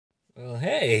Well,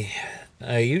 hey,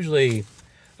 I've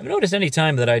noticed any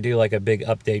time that I do like a big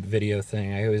update video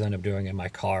thing, I always end up doing it in my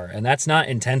car. And that's not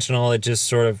intentional, it just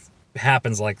sort of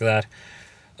happens like that.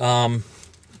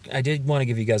 I did want to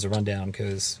give you guys a rundown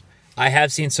because I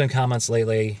have seen some comments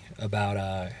lately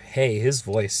about, hey, his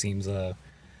voice seems a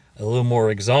little more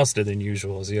exhausted than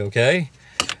usual. Is he okay?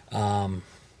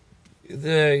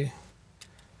 The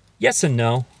yes and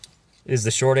no is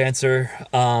the short answer.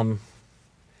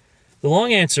 The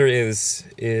long answer is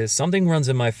something runs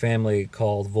in my family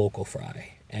called vocal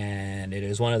fry, and it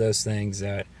is one of those things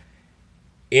that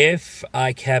if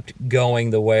I kept going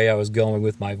the way I was going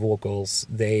with my vocals,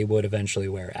 they would eventually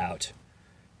wear out,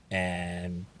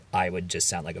 and I would just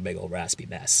sound like a big old raspy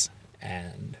mess.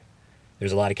 And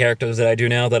there's a lot of characters that I do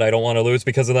now that I don't want to lose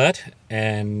because of that,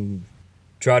 and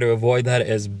try to avoid that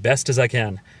as best as I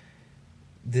can.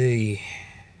 The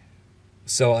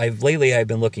So I've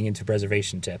been looking into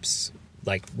preservation tips,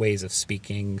 like ways of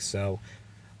speaking. So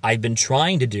I've been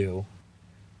trying to do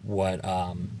what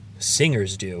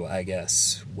singers do, I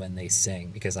guess, when they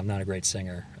sing, because I'm not a great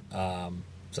singer.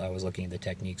 So I was looking into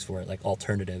techniques for it, like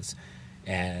alternatives,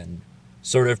 and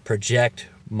sort of project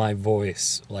my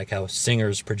voice like how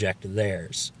singers project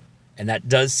theirs. And that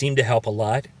does seem to help a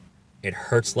lot. It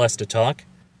hurts less to talk,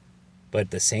 but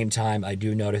at the same time, I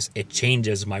do notice it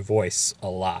changes my voice a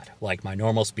lot. Like my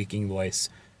normal speaking voice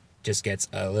just gets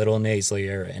a little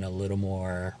nasalier and a little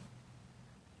more.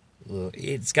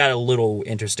 It's got a little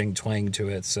interesting twang to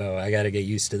it, so I got to get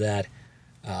used to that.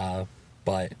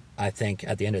 But I think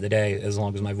at the end of the day, as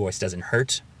long as my voice doesn't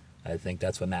hurt, I think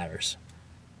that's what matters.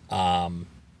 On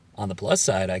the plus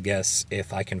side, I guess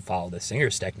if I can follow the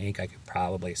singer's technique, I could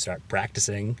probably start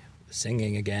practicing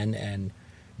singing again and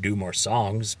do more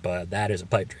songs, but that is a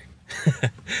pipe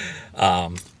dream.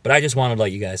 But I just wanted to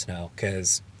let you guys know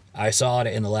because I saw it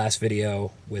in the last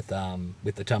video with the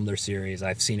Tumblr series.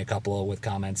 I've seen a couple with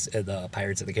comments at the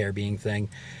Pirates of the Caribbean thing,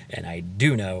 and I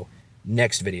do know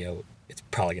next video it's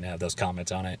probably gonna have those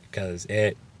comments on it because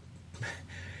it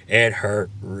hurt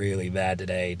really bad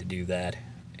today to do that.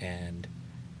 And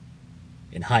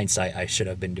in hindsight, I should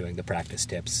have been doing the practice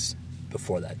tips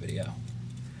before that video.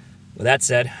 With that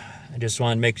said, I just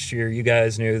want to make sure you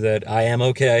guys knew that I am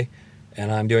okay and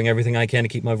I'm doing everything I can to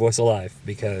keep my voice alive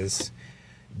because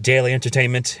daily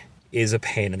entertainment is a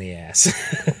pain in the ass.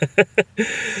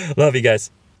 Love you guys.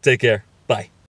 Take care.